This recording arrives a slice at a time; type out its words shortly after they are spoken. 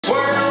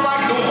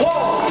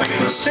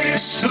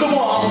sticks to the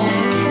wall,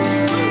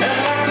 and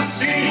like the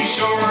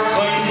seashore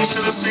clings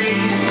to the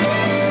sea.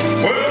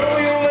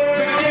 Well, you'll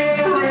never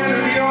get rid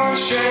of your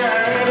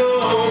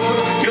shadow.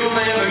 You'll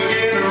never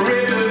get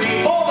rid of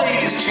the old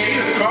lady's chain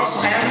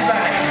across and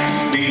back.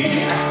 Me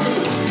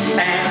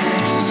and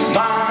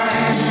my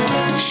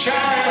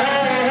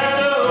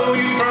shadow,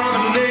 you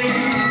promenade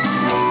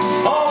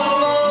all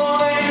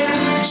alone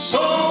and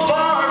so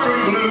far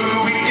from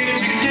blue. We get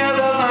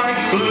together like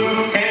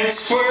glue and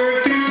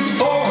square through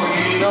before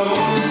you know.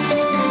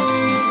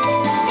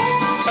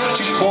 Touch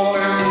a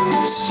quarter,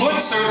 split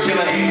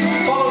circulate,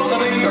 follow the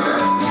finger,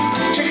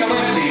 check a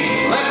lefty,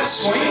 left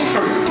swing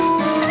through,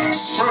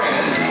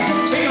 spread,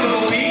 take a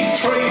little peek,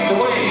 trade the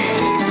wave,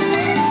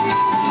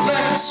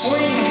 left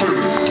swing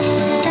through,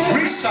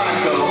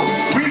 recycle,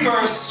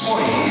 reverse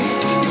swing,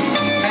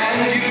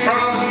 and you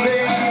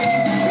promenade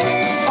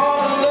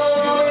all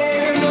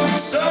alone.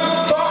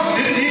 Some folk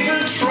didn't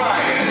even try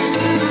it.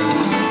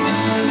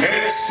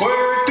 It's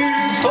square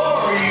through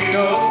before you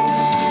know.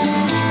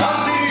 I'll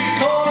take a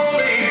corner,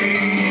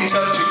 lady,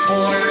 touch a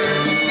corner,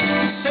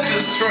 center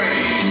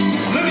straight,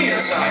 linear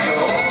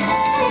cycle,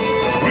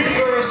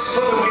 reverse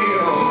for the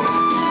wheel,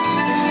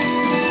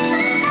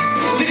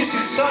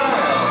 Dixie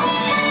style,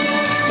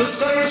 the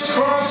Saints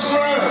cross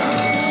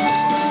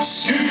run,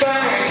 scoot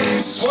back,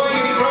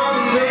 swing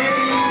from me.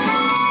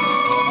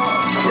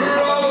 We're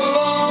all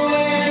alone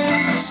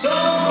and so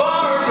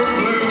far from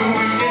blue.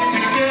 We get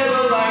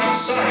together like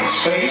sight,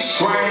 space,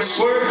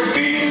 square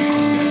feet.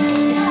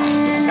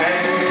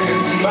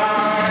 And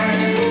my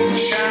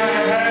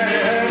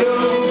shadow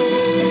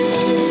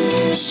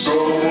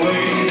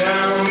strolling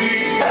down the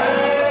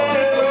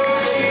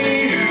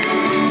avenue,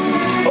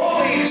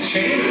 old lady's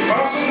chain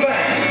across and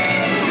back.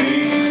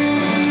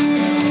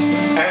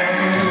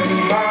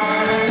 And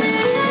my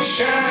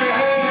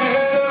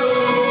shadow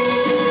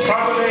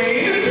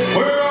promenade,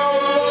 we're all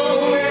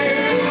alone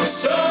and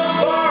so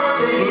far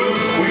from blue.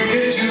 We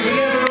get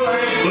together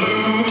like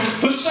blue.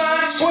 The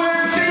side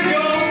square thing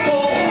go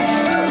for.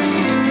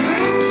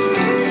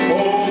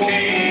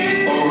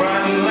 Okay, or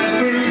right and left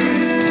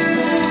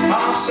through.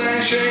 Off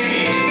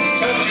sachet,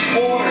 touch a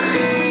quarter,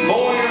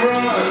 boy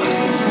run,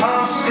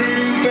 pass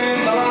through,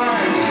 bend the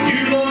line. You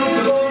look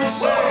the Lord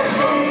said.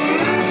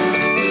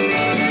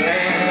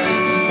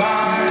 And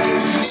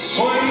my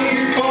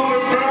swing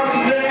corner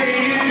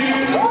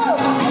promenade.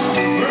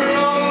 We're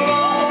all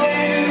alone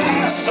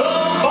and so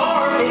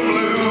far from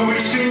blue. We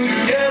stick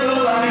together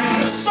like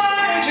the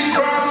signs you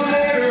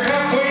promenade.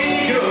 Halfway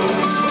you go,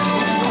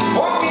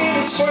 walking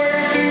the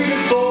square through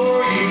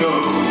before you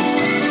know.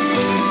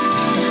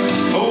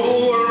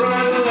 Oh,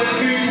 right and left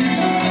through,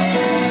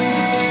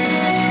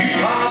 you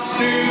pass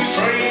through,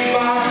 train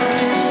by,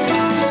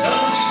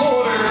 touch a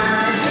quarter,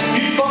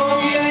 you follow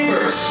your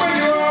neighbor, spread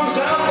your arms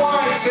out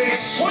wide, say,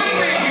 swing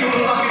me, you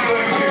lucky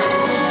thing,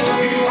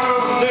 you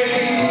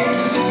promenade.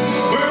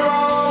 We're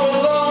all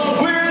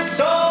alone, we're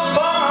so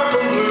far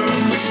from blue.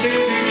 We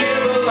stick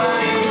together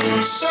like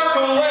glue,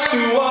 circle left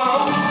through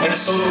wall, and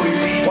so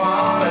repeat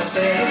while I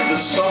said at the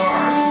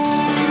start.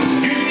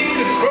 You need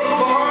a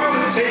crowbar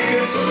to take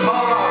us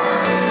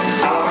apart.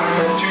 I'll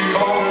let you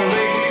corner,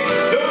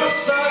 lady, the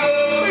side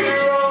of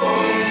your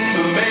own.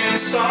 The man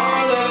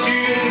star that you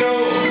didn't know.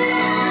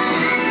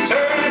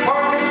 Turn the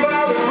partner by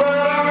the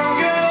right arm,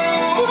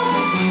 go.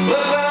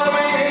 Let that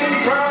man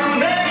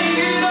promenade,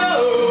 you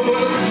know.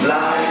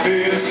 Life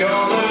is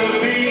gonna